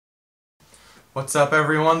What's up,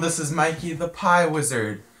 everyone? This is Mikey the Pie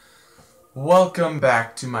Wizard. Welcome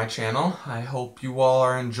back to my channel. I hope you all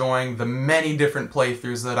are enjoying the many different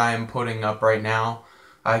playthroughs that I am putting up right now.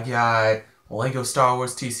 I got Lego Star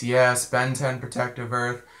Wars TCS, Ben 10 Protective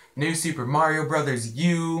Earth, New Super Mario Bros.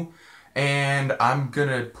 U, and I'm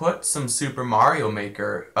gonna put some Super Mario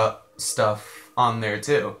Maker stuff on there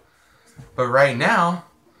too. But right now,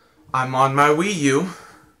 I'm on my Wii U.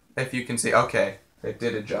 If you can see, okay, it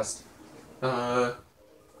did adjust.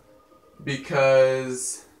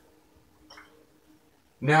 Because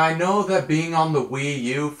now I know that being on the Wii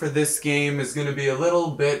U for this game is going to be a little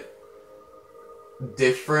bit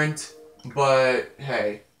different, but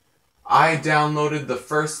hey, I downloaded the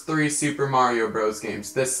first 3 Super Mario Bros.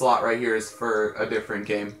 Games. This slot right here is for a different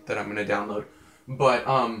game that I'm going to download. But,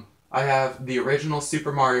 I have the original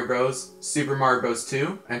Super Mario Bros., Super Mario Bros.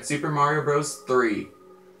 2, and Super Mario Bros. 3.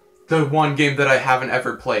 The one game that I haven't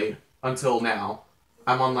ever played until now.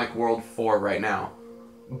 I'm on, like, World 4 right now.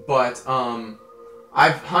 But,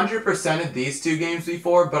 I've 100%ed these 2 games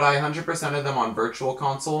before, but I 100%ed them on Virtual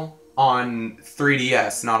Console on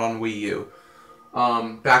 3DS, not on Wii U.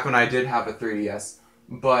 Back when I did have a 3DS.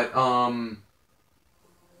 But,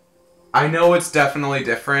 I know it's definitely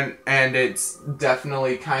different, and it's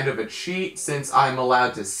definitely kind of a cheat since I'm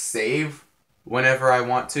allowed to save whenever I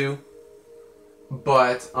want to.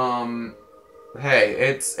 But, hey,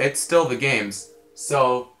 it's still the games.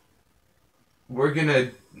 So,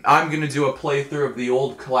 I'm gonna do a playthrough of the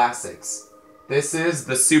old classics. This is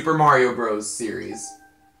the Super Mario Bros. Series.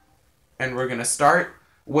 And we're gonna start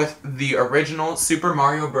with the original Super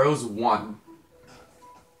Mario Bros. 1.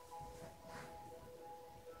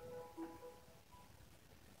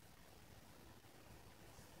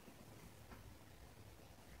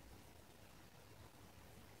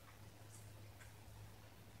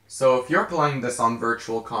 So if you're playing this on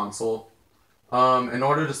Virtual Console, in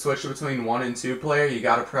order to switch between 1 and 2 player, you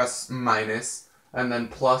gotta press minus, and then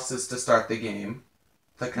plus is to start the game.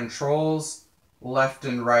 The controls, left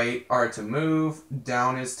and right, are to move,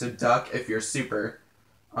 down is to duck if you're super,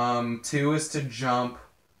 2 is to jump,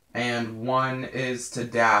 and 1 is to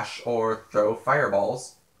dash or throw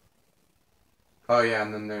fireballs. Oh yeah,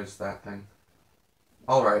 and then there's that thing.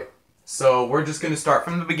 Alright, so we're just gonna start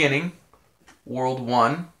from the beginning, World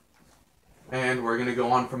 1, and we're gonna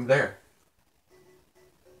go on from there.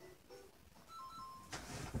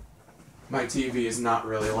 My TV is not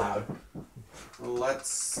really loud.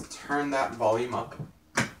 Let's turn that volume up.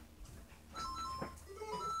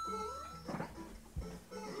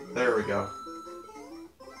 There we go.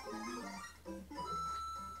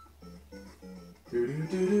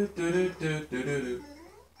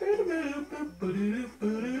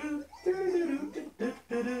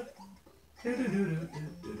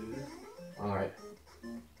 Alright.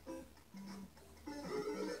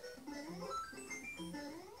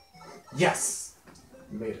 Yes!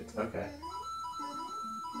 Made it. Okay.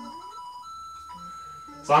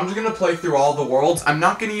 So I'm just gonna play through all the worlds. I'm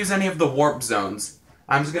not gonna use any of the warp zones.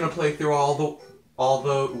 I'm just gonna play through all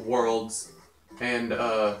the worlds and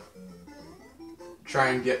try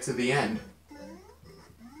and get to the end.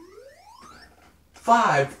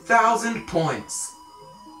 5,000 points!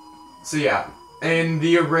 So yeah, in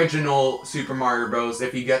the original Super Mario Bros.,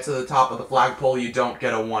 if you get to the top of the flagpole, you don't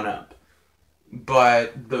get a 1-up.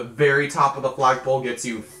 But the very top of the flagpole gets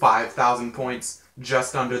you 5,000 points.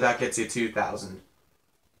 Just under that gets you 2,000.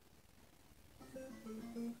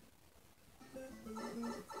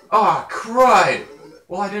 Ah, crud!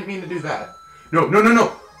 Well, I didn't mean to do that. No, no, no,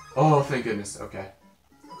 no! Oh, thank goodness. Okay.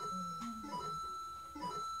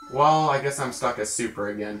 Well, I guess I'm stuck as super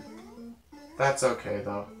again. That's okay,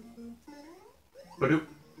 though. Badoop.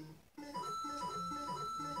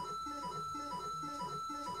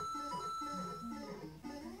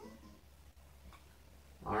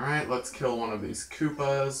 Alright, let's kill one of these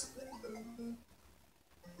Koopas.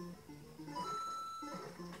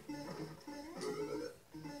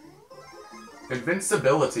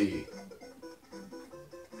 Invincibility.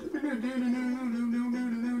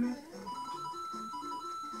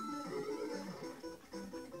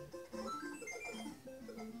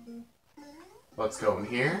 Let's go in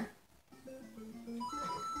here.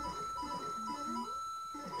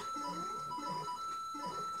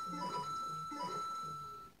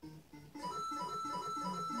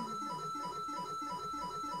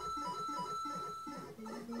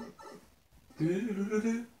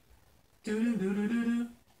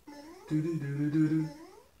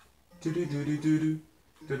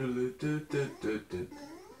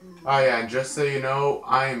 Oh yeah, and just so you know,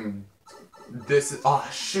 this is, oh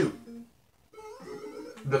shoot.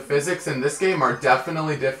 the physics in this game are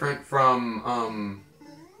definitely different from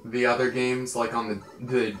the other games, like on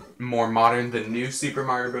the more modern, the new Super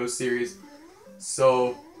Mario Bros. Series.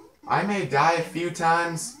 So I may die a few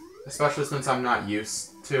times, especially since I'm not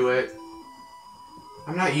used to it.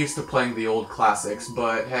 I'm not used to playing the old classics,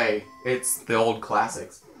 but hey, it's the old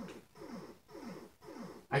classics.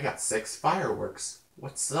 I got 6 fireworks.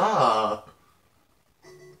 What's up?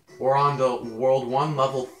 We're on to World 1,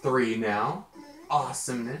 Level 3 now.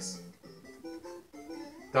 Awesomeness.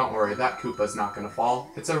 Don't worry, that Koopa's not gonna fall.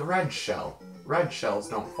 It's a red shell. Red shells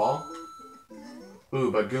don't fall. Ooh,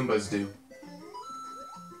 but Goombas do.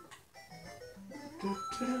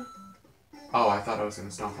 Oh, I thought I was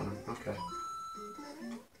gonna stomp on him. Okay.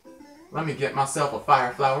 Let me get myself a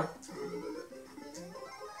fire flower.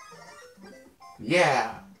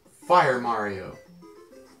 Yeah! Fire Mario.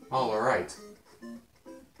 Alright.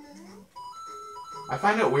 I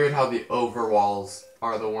find it weird how the overalls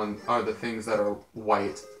are the things that are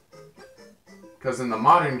white. Because in the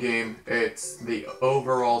modern game, it's the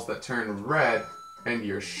overalls that turn red, and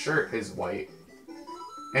your shirt is white.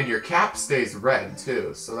 And your cap stays red,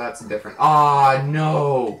 too, so that's different. Ah,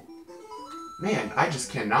 no! Man, I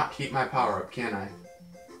just cannot keep my power up, can I?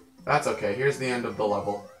 That's okay, here's the end of the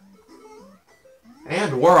level.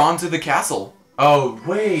 And we're on to the castle. Oh,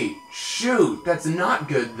 wait, shoot, that's not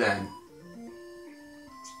good then.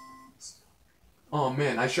 Oh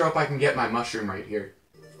man, I sure hope I can get my mushroom right here.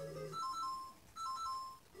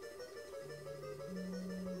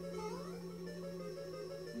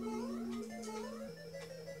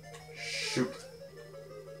 Shoot.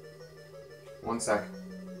 One sec.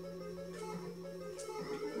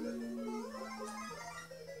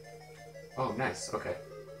 Oh, nice, okay.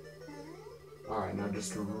 Alright, now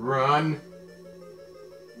just run.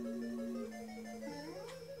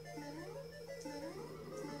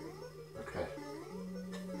 Okay.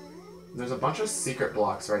 There's a bunch of secret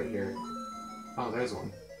blocks right here. Oh, there's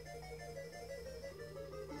one.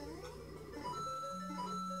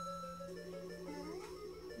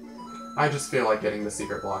 I just feel like getting the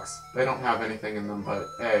secret blocks. They don't have anything in them, but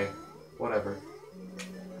hey, whatever.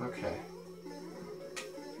 Okay.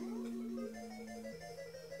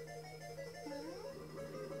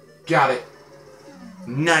 Got it.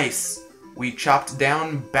 Nice. We chopped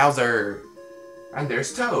down Bowser. And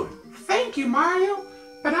there's Toad. Thank you, Mario.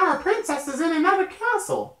 But our princess is in another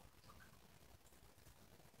castle.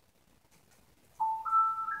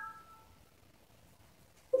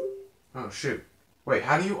 Oh, shoot. Wait,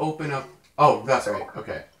 how do you open up... Oh, that's right.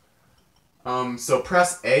 Okay. So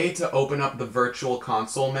press A to open up the Virtual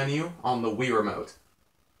Console menu on the Wii Remote.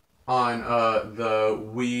 On, the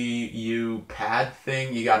Wii U pad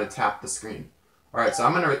thing, you gotta tap the screen. Alright, so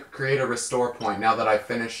I'm gonna create a restore point now that I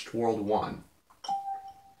finished World 1.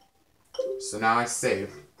 So now I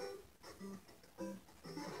save.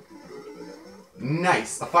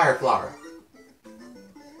 Nice! A fire flower.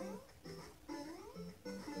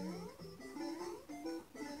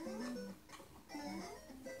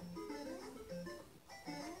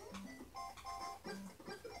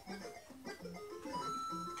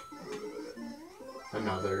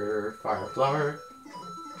 Another fire flower.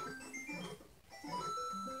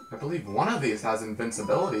 I believe one of these has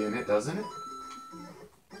invincibility in it, doesn't it?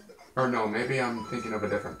 Or no, maybe I'm thinking of a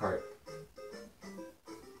different part.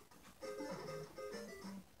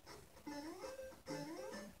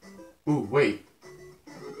 Ooh, wait.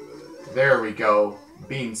 There we go.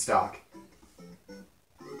 Beanstalk.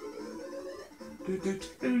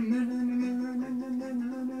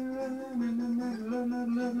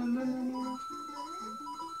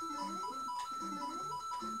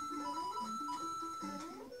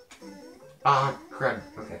 Ah, crud.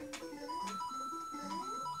 Okay.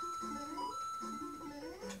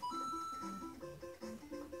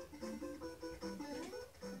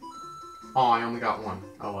 Oh, I only got one.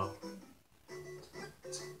 Oh well.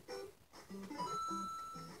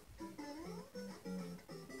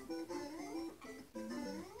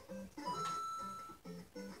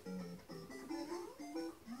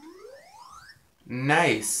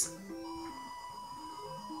 Nice.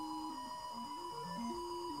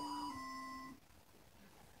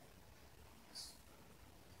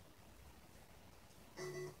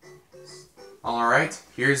 Alright,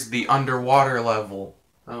 here's the underwater level.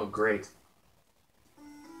 Oh, great.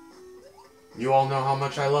 You all know how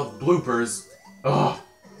much I love bloopers. Ugh.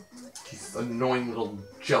 These annoying little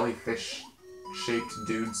jellyfish-shaped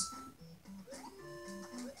dudes.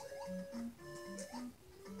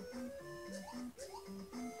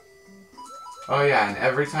 Oh yeah, and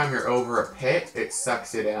every time you're over a pit, it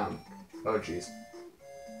sucks you down. Oh jeez.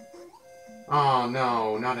 Oh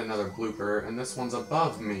no, not another blooper, and this one's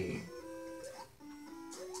above me.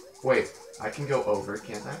 Wait, I can go over,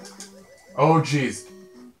 can't I? Oh jeez,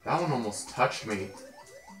 that one almost touched me.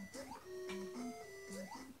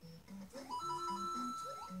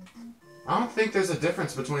 I don't think there's a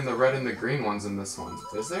difference between the red and the green ones in this one,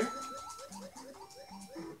 is there?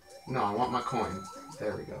 No, I want my coin.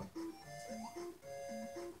 There we go.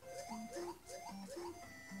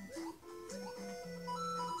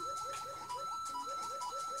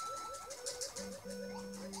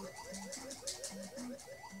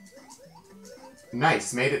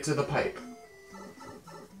 Nice, made it to the pipe.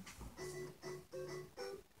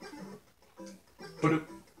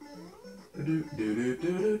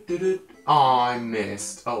 Oh, I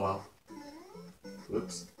missed. Oh well.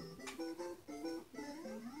 Whoops.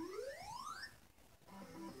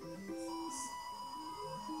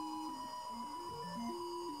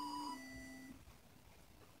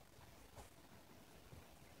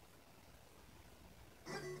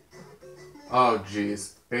 Oh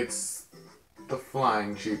jeez, it's the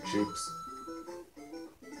flying Choop Choops.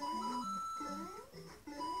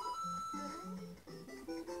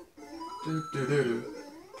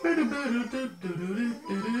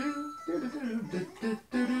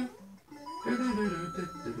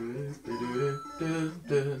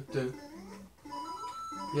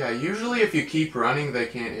 Yeah, usually if you keep running, they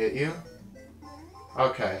can't hit you.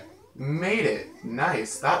 Okay, made it.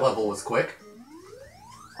 Nice, that level was quick.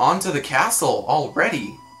 On to the castle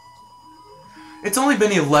already. It's only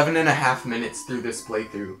been 11.5 minutes through this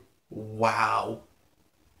playthrough. Wow.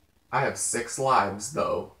 I have 6 lives,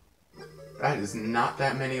 though. That is not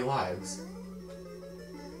that many lives.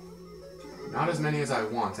 Not as many as I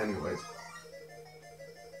want, anyways.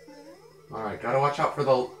 Alright, gotta watch out for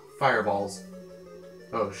the fireballs.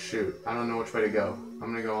 Oh, shoot. I don't know which way to go.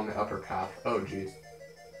 I'm gonna go on the upper path. Oh, jeez.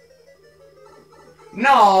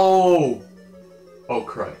 No! Oh,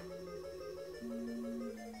 crud.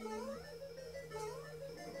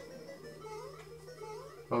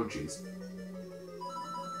 Oh, jeez.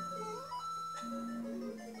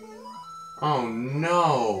 Oh,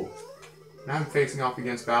 no! Now I'm facing off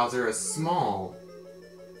against Bowser as small.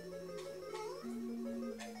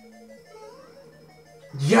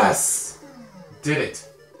 Yes! Did it.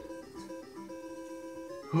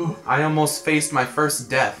 Whew, I almost faced my first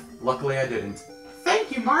death. Luckily I didn't.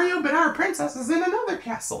 Thank you, Mario, but our princess is in another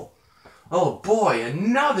castle. Oh boy,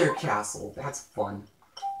 another castle. That's fun.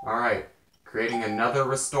 Alright, creating another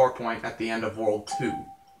restore point at the end of World 2.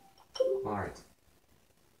 Alright.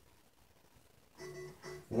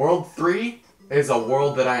 World 3 is a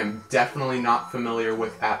world that I am definitely not familiar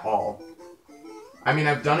with at all. I mean,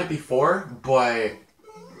 I've done it before, but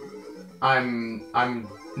I'm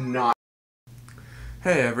not.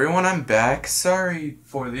 Hey everyone, I'm back. Sorry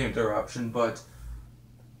for the interruption, but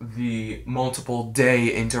the multiple day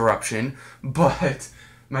interruption, but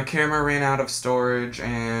my camera ran out of storage,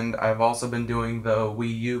 and I've also been doing the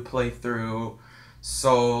Wii U playthrough,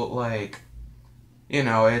 so, like, you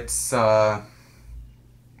know, it's, I've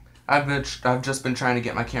just been trying to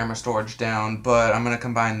get my camera storage down, but I'm gonna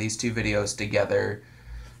combine these 2 videos together.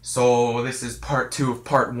 So this is part 2 of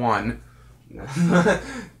part 1.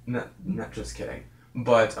 Not just kidding.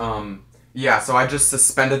 But yeah, so I just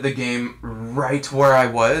suspended the game right where I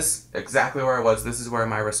was, exactly where I was. This is where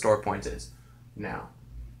my restore point is now.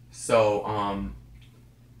 So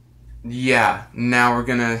yeah, now we're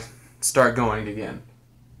gonna start going again.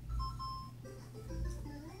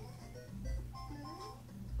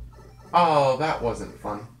 Oh, that wasn't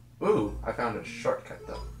fun. Ooh, I found a shortcut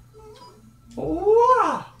though.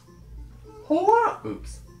 Hoa! Hoa!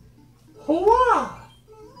 Oops. Hoa!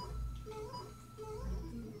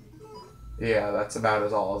 Yeah, that's about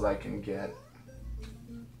as all as I can get.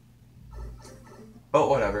 But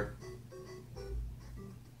whatever.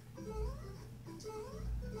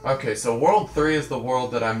 Okay, so World 3 is the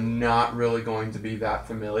world that I'm not really going to be that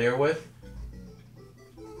familiar with.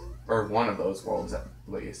 Or one of those worlds at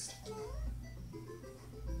least.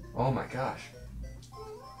 Oh my gosh.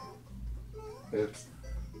 Oops.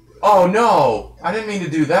 Oh no! I didn't mean to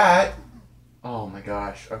do that! Oh my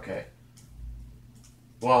gosh, okay.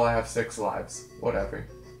 Well, I have 6 lives. Whatever.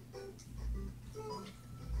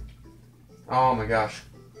 Oh my gosh.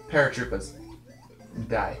 Paratroopers.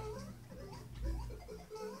 Die.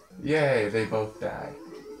 Yay, they both die.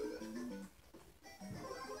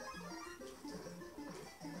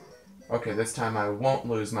 Okay, this time I won't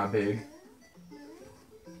lose my big.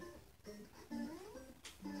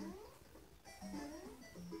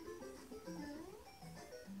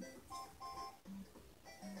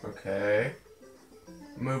 Okay.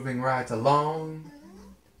 Moving right along.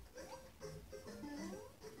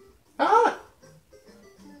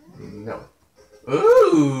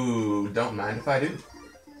 Ooh, don't mind if I do.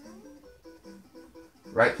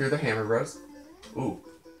 Right through the hammer, bros. Ooh.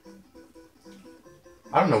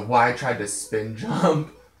 I don't know why I tried to spin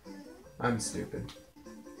jump. I'm stupid.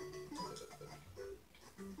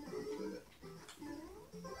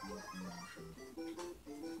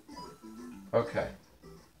 Okay.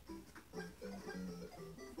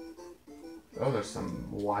 Oh, there's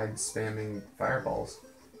some wide spamming fireballs.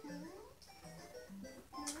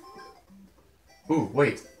 Ooh,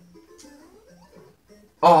 wait.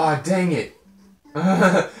 Aw, oh, dang it.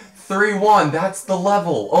 3-1, that's the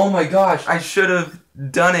level. Oh my gosh, I should have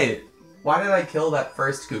done it. Why did I kill that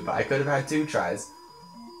first Koopa? I could have had 2 tries.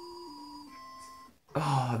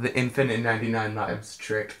 Oh, the infinite 99 lives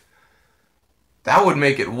trick. That would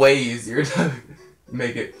make it way easier to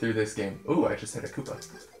make it through this game. Ooh, I just hit a Koopa.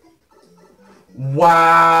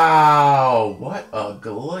 Wow! What a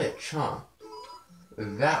glitch, huh?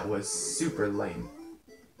 That was super lame.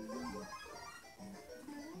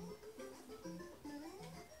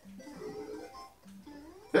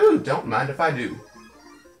 Ooh, don't mind if I do.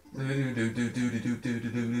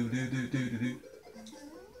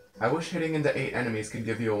 I wish hitting into 8 enemies could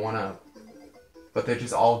give you a 1-up. But they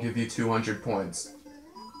just all give you 200 points.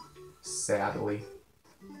 Sadly.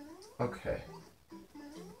 Okay.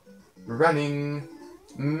 Running.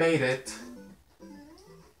 Made it.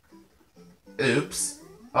 Oops.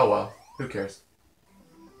 Oh well. Who cares?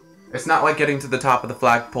 It's not like getting to the top of the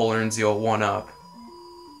flagpole earns you a 1-up.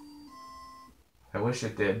 I wish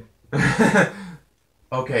it did.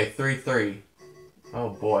 Okay, 3-3. Oh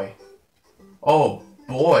boy. Oh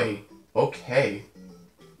boy. Okay.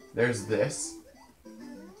 There's this.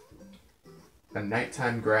 A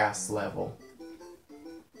nighttime grass level.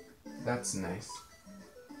 That's nice.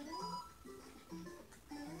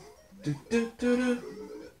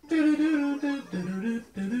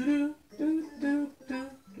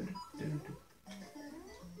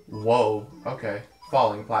 Whoa, okay.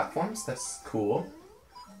 Falling platforms, that's cool.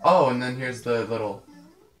 Oh, and then here's the little...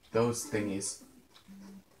 those thingies.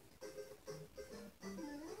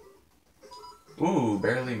 Ooh,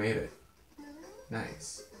 barely made it.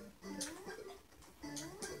 Nice.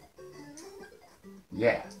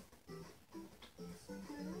 Yeah.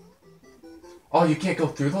 Oh, you can't go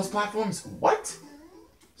through those platforms? What?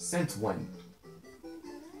 Since when?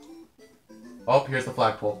 Oh, here's the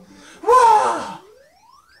flagpole. Whoa!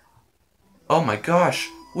 Oh my gosh,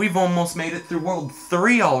 we've almost made it through World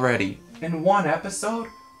 3 already. In 1 episode?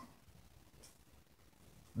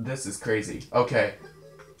 This is crazy. Okay.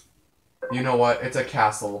 You know what? It's a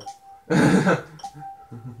castle.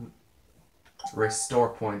 Restore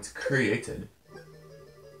point created.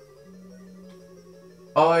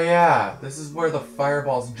 Oh yeah, this is where the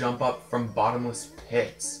fireballs jump up from bottomless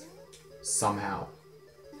pits. Somehow.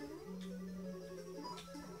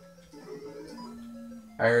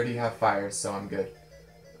 I already have fires, so I'm good.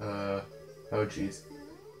 Oh jeez.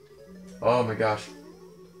 Oh my gosh.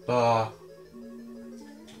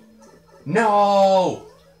 No!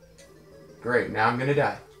 Great, now I'm gonna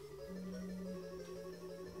die.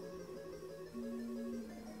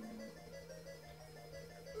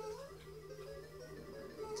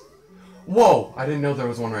 Whoa! I didn't know there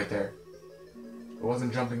was one right there. It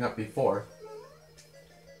wasn't jumping up before.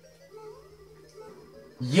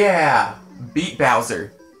 Yeah! Beat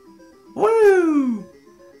Bowser. Woo!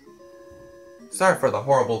 Sorry for the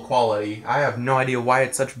horrible quality. I have no idea why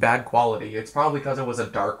it's such bad quality. It's probably because it was a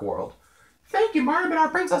dark world. Thank you, Mario, but our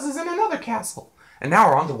princess is in another castle. And now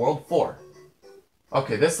we're on to World 4.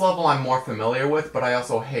 Okay, this level I'm more familiar with, but I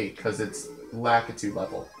also hate because it's Lakitu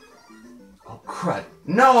level. Oh, crud.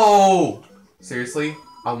 No! Seriously?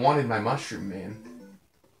 I wanted my mushroom, man.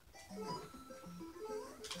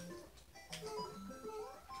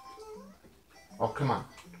 Oh, come on.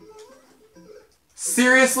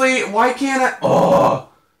 Seriously? Why can't I... Oh!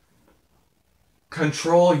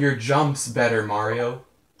 Control your jumps better, Mario.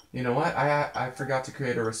 You know what? I forgot to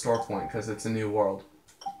create a restore point because it's a new world.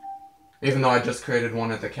 Even though I just created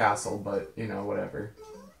one at the castle, but, you know, whatever.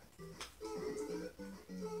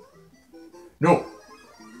 No!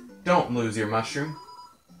 Don't lose your mushroom.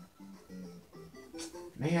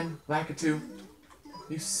 Man, Lakitu,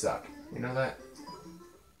 you suck. You know that?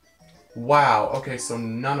 Wow, okay, so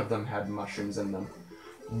none of them had mushrooms in them.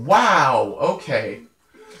 Wow, okay.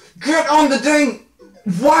 Get on the dang...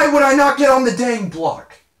 Why would I not get on the dang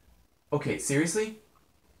block? Okay, seriously?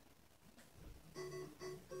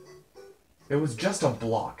 It was just a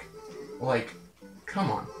block. Like,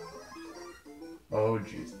 come on. Oh,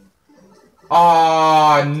 jeez.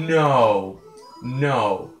 Ah, no.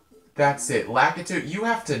 No. That's it. Lakitu, you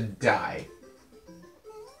have to die.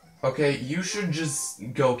 Okay, you should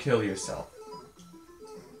just go kill yourself.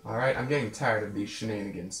 Alright, I'm getting tired of these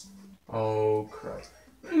shenanigans. Oh, Christ.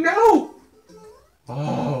 No!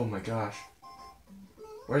 Oh, my gosh.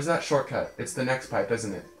 Where's that shortcut? It's the next pipe,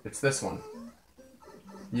 isn't it? It's this one.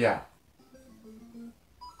 Yeah.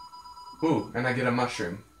 Ooh, and I get a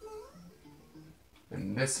mushroom.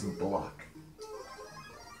 And this block.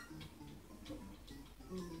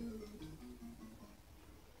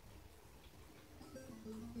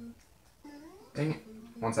 Dang it.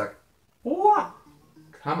 One sec. What?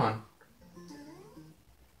 Come on.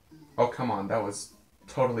 Oh, come on. That was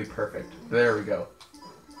totally perfect. There we go.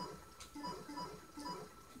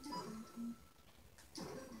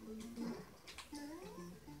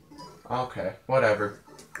 Okay, whatever.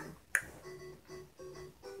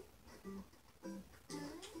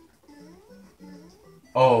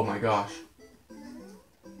 Oh my gosh.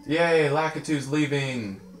 Yay, Lakitu's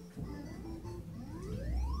leaving!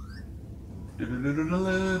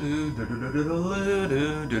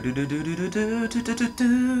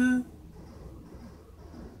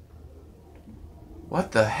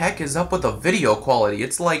 What the heck is up with the video quality?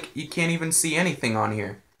 It's like you can't even see anything on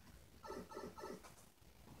here.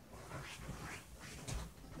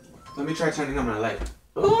 Let me try turning on my light.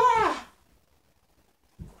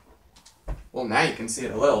 Well, now you can see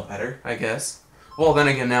it a little better, I guess. Well, then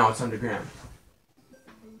again, now it's underground.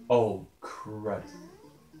 Oh, crud.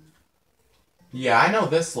 Yeah, I know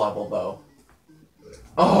this level, though.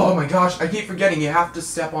 Oh my gosh, I keep forgetting you have to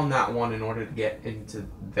step on that one in order to get into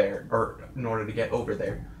there, or in order to get over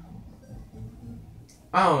there.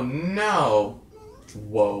 Oh no!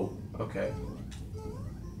 Whoa, okay.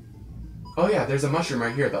 Oh yeah, there's a mushroom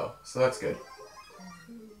right here, though, so that's good.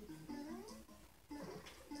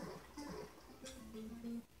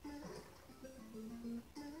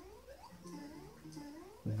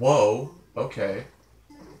 Whoa, okay.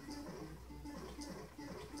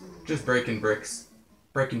 Just breaking bricks.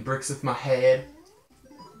 Breaking bricks with my head.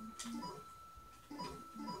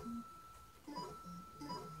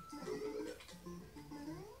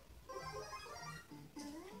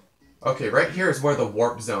 Okay, right here is where the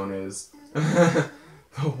warp zone is. The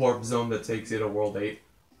warp zone that takes you to World 8.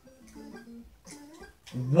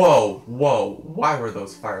 Whoa, whoa. Why were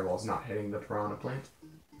those fireballs not hitting the piranha plant?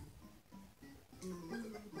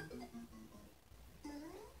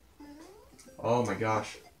 Oh my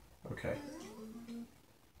gosh. Okay.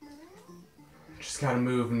 Just gotta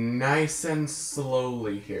move nice and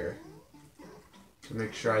slowly here to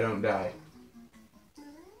make sure I don't die.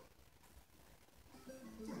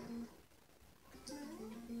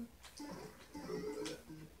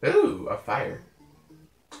 Ooh, a fire.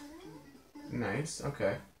 Nice,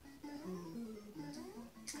 okay.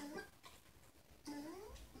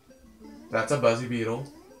 That's a Buzzy Beetle.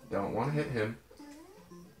 Don't want to hit him.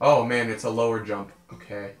 Oh man, it's a lower jump.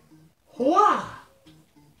 Okay. Wah!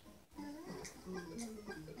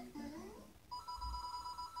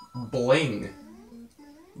 Bling.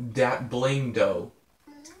 Dat bling dough.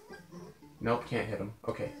 Nope, can't hit him.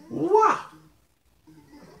 Okay. Wah!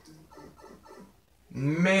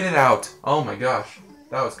 Made it out. Oh my gosh.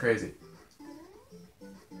 That was crazy.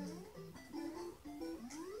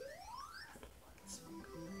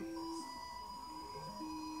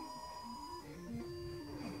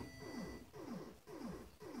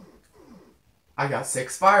 I got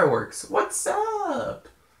 6 fireworks. What's up?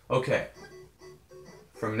 Okay.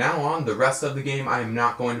 From now on, the rest of the game I am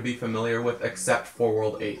not going to be familiar with except for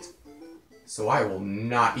World 8. So I will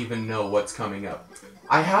not even know what's coming up.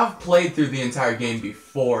 I have played through the entire game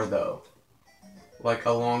before, though. Like,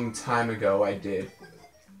 a long time ago I did.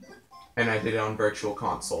 And I did it on Virtual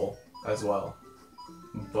Console as well.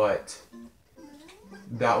 But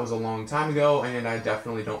that was a long time ago, and I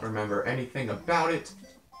definitely don't remember anything about it.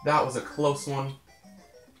 That was a close one.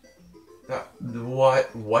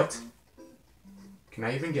 What? Can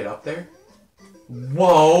I even get up there?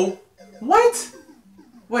 Whoa! What?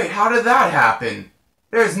 Wait, how did that happen?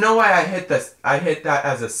 There's no way I hit this. I hit that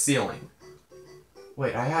as a ceiling.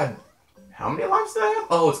 Wait, I had... How many lives did I have?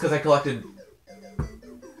 Oh, it's because I collected...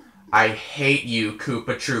 I hate you,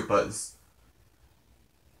 Koopa Troopas.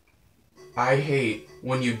 I hate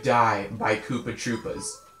when you die by Koopa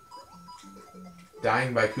Troopas.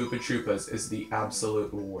 Dying by Koopa Troopas is the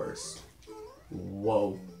absolute worst.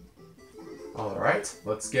 Whoa. Alright,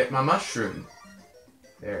 let's get my mushroom.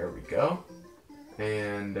 There we go.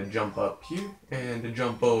 And a jump up here, and a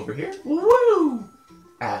jump over here. Woo!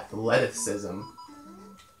 Athleticism.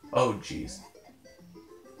 Oh, jeez.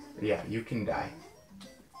 Yeah, you can die.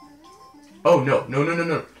 Oh, no.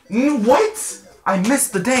 No, what? I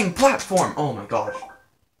missed the dang platform. Oh, my gosh.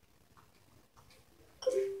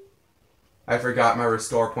 I forgot my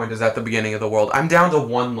restore point is at the beginning of the world. I'm down to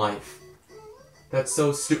 1 life. That's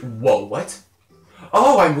so stupid. Whoa, what?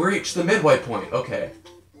 Oh, I reached the midway point. Okay.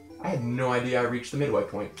 I had no idea I reached the midway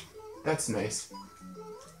point. That's nice.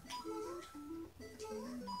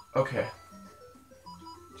 Okay.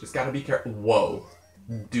 Just gotta be careful. Whoa.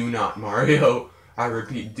 Do not, Mario. I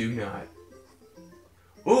repeat, do not.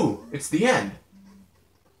 Ooh, it's the end.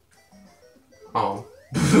 Oh.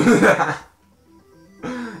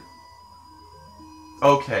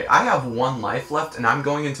 Okay, I have 1 life left, and I'm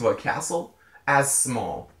going into a castle as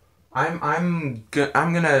small. I'm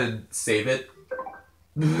gonna save it.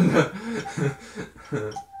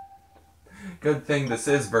 Good thing this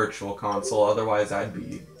is Virtual Console, otherwise I'd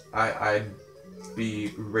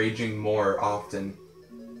be raging more often.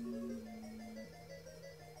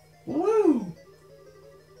 Woo!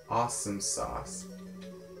 Awesome sauce.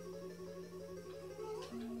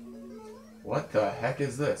 What the heck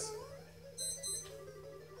is this?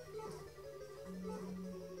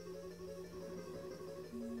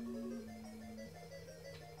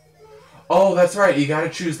 Oh, that's right, you gotta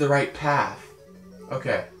choose the right path.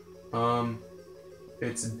 Okay.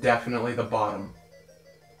 It's definitely the bottom.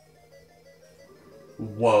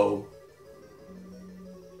 Whoa.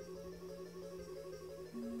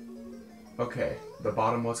 Okay, the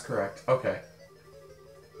bottom was correct. Okay.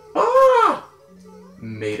 Ah!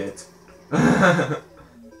 Made it.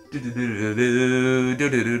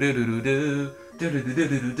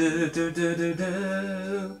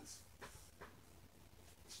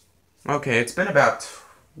 Okay, it's been about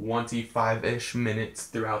 25-ish minutes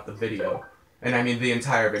throughout the video. And I mean the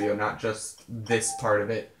entire video, not just this part of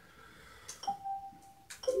it.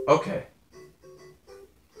 Okay.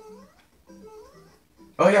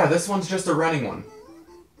 Oh yeah, this one's just a running one.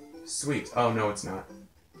 Sweet. Oh no, it's not.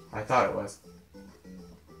 I thought it was.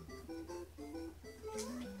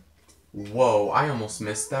 Whoa, I almost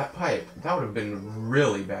missed that pipe. That would have been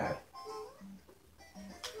really bad.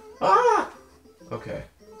 Ah! Okay.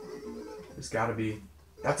 There's gotta be...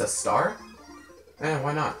 That's a star?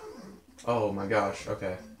 Why not? Oh my gosh,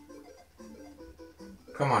 okay.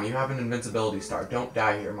 Come on, you have an invincibility star. Don't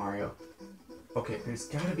die here, Mario. Okay, there's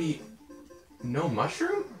gotta be... No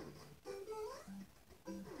mushroom?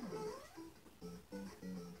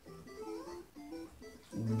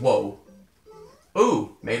 Whoa.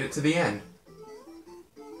 Ooh, made it to the end.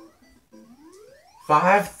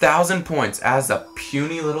 5,000 points as a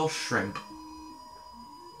puny little shrimp.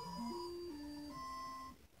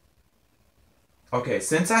 Okay,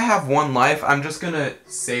 since I have 1 life, I'm just gonna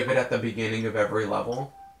save it at the beginning of every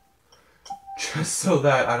level. Just so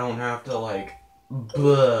that I don't have to, like,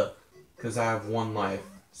 bleh, because I have 1 life,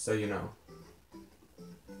 so you know.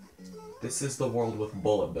 This is the world with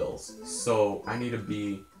bullet bills, so I need to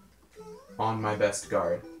be on my best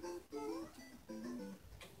guard.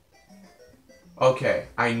 Okay,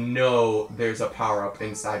 I know there's a power-up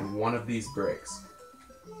inside one of these bricks.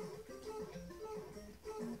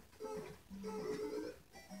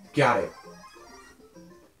 Got it.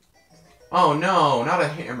 Oh no, not a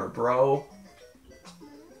hammer, bro.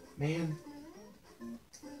 Man.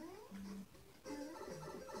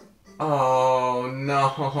 Oh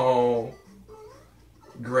no.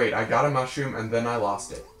 Great, I got a mushroom and then I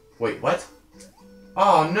lost it. Wait, what?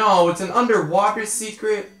 Oh no, it's an underwater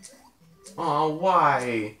secret? Oh,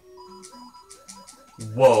 why?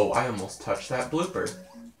 Whoa, I almost touched that blooper.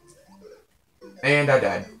 And I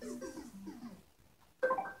died.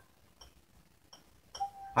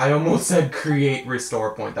 I almost said create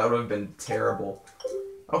restore point. That would have been terrible.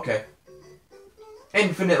 Okay.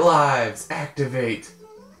 Infinite lives. Activate.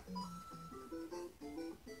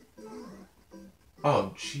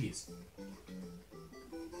 Oh, jeez.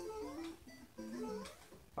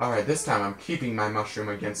 Alright, this time I'm keeping my mushroom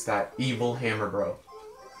against that evil hammer bro.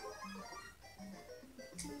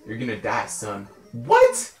 You're gonna die, son.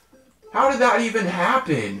 What? How did that even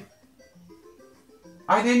happen?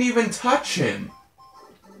 I didn't even touch him.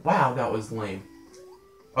 Wow, that was lame.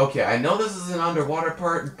 Okay, I know this is an underwater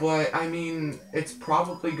part, but, I mean, it's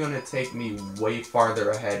probably gonna take me way farther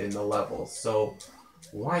ahead in the level, so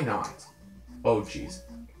why not? Oh, jeez.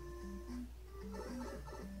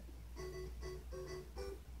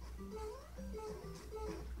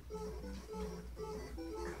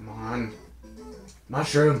 Come on.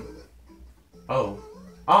 Mushroom! Oh.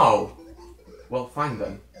 Oh! Well, fine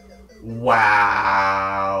then.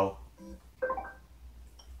 Wow!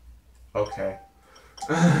 Okay.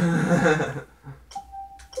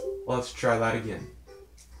 Let's try that again.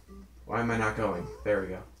 Why am I not going? There we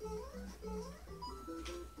go.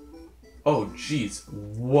 Oh, jeez.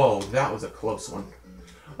 Whoa, that was a close one.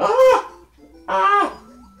 Ah! Ah!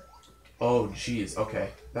 Oh, jeez. Okay,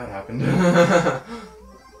 that happened.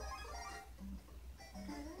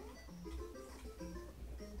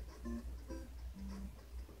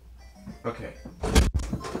 Okay.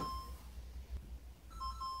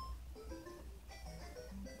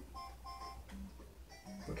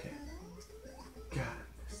 Okay. Got it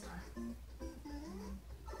this time.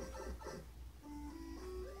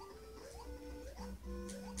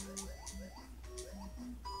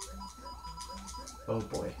 Oh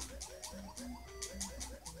boy.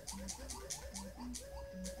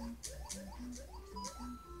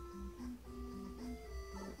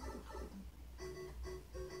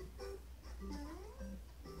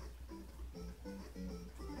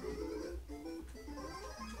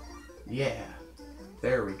 Yeah.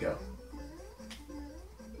 There we go.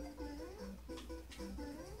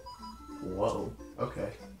 Whoa.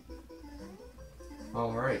 Okay.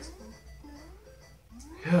 Alright.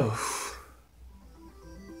 Phew.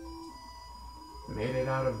 Made it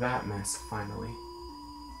out of that mess, finally.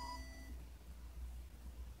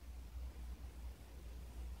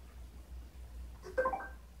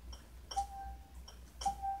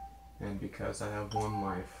 And because I have 1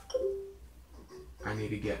 life, I need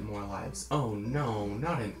to get more lives. Oh no,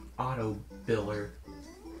 not an auto biller.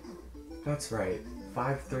 That's right.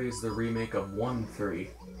 5-3 is the remake of 1-3,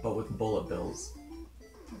 but with bullet bills.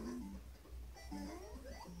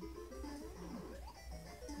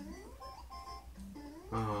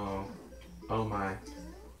 Oh. Oh my.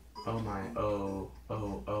 Oh my. Oh.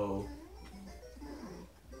 Oh. Oh.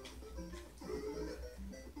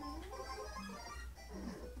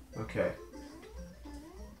 Okay.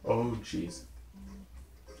 Oh jeez.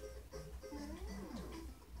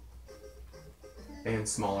 And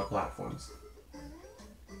smaller platforms.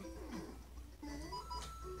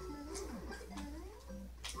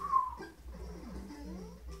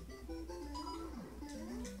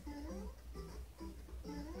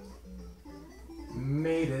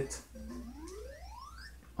 Made it.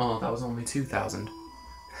 Oh, that was only 2,000.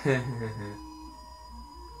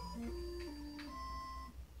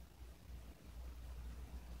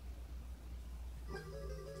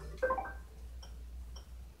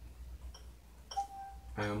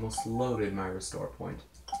 I almost loaded my restore point.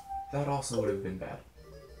 That also would have been bad.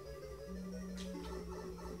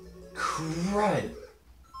 Crud!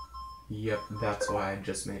 Yep, that's why I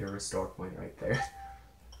just made a restore point right there.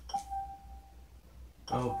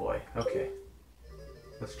 Oh boy, okay.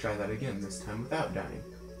 Let's try that again, this time without dying.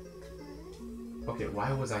 Okay,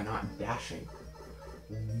 why was I not dashing?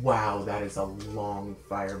 Wow, that is a long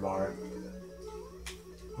fire bar.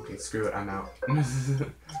 Okay, screw it, I'm out. Oh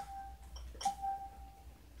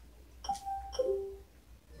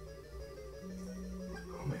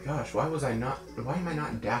my gosh, why am I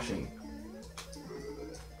not dashing?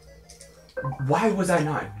 Why was I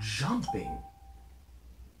not jumping?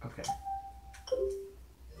 Okay.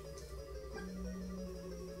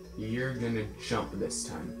 You're gonna jump this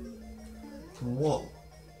time. Whoa.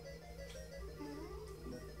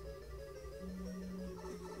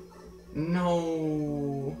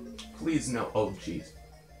 No. Please no. Oh, jeez.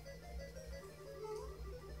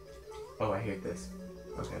 Oh, I hate this.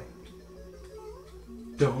 Okay.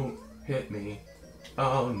 Don't hit me.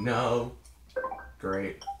 Oh, no.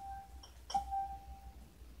 Great.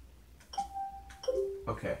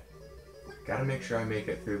 Okay. Gotta make sure I make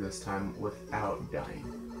it through this time without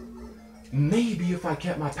dying. Maybe if I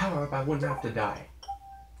kept my power up, I wouldn't have to die.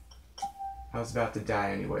 I was about to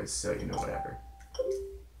die anyways, so you know, whatever.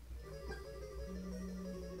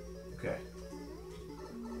 Okay.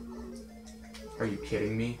 Are you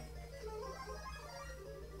kidding me?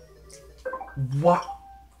 What?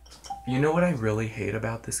 You know what I really hate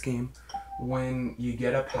about this game? When you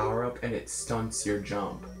get a power-up and it stunts your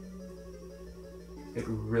jump. It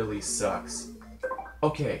really sucks.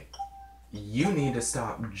 Okay. You need to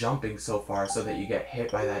stop jumping so far so that you get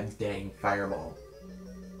hit by that dang fireball.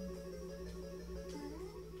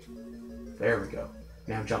 There we go.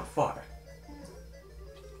 Now jump far.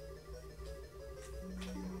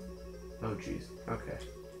 Oh jeez. Okay.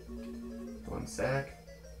 1 sec.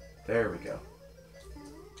 There we go.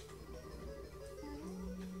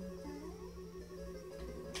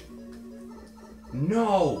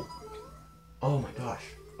 No! Oh my gosh.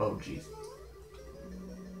 Oh jeez.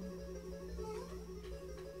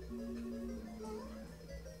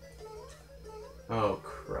 Oh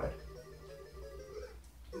crud.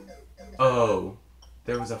 Oh.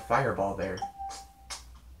 There was a fireball there.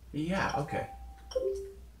 Yeah, okay.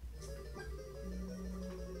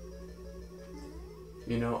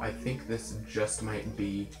 You know, I think this just might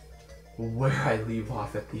be where I leave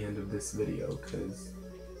off at the end of this video, because,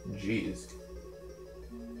 jeez.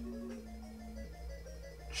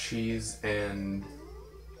 cheese and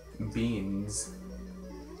beans.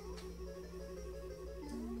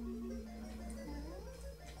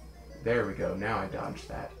 There we go, now I dodged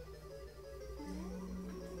that.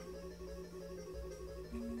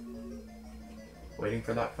 Waiting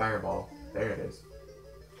for that fireball. There it is.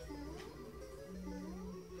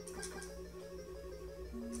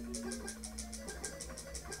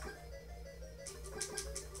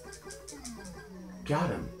 Got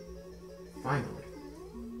him. Finally.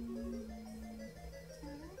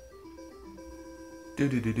 Do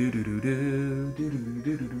do do do do do do do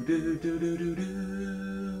do do do do do do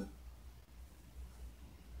do.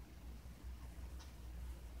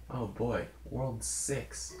 Oh boy, World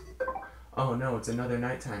 6. Oh no, it's another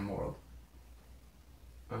nighttime world.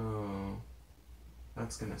 Oh,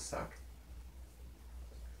 that's gonna suck.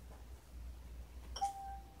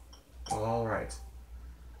 Well, alright.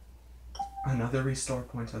 Another restore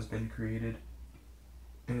point has been created,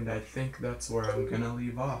 and I think that's where I'm gonna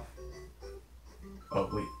leave off. Oh,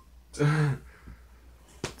 wait.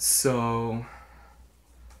 So,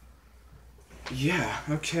 yeah,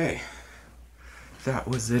 okay. That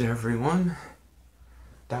was it, everyone.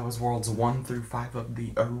 That was Worlds 1 through 5 of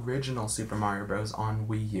the original Super Mario Bros. On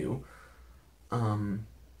Wii U.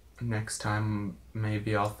 Next time,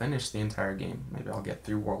 maybe I'll finish the entire game. Maybe I'll get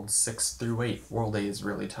through Worlds 6 through 8. World 8 is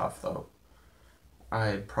really tough, though.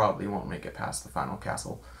 I probably won't make it past the final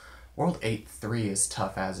castle. World 8-3 is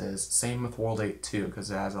tough as is. Same with World 8-2, because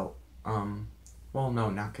it has a, well, no,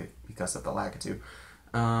 not because of the Lakitu.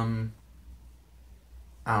 I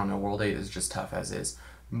don't know, World 8 is just tough as is.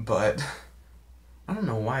 But, I don't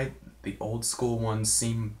know why the old school ones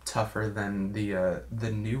seem tougher than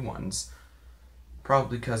the new ones.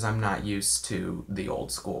 Probably because I'm not used to the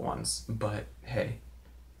old school ones, but hey.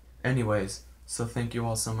 Anyways, so thank you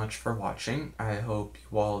all so much for watching. I hope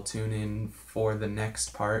you all tune in for the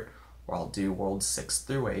next part, where I'll do World 6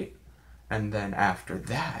 through 8, and then after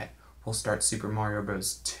that, we'll start Super Mario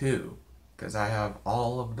Bros. 2, because I have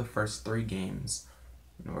all of the first 3 games,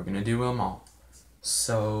 and we're gonna do them all.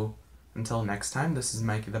 So, until next time, this is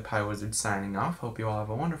Mikey the Pie Wizard signing off. Hope you all have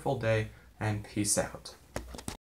a wonderful day, and peace out.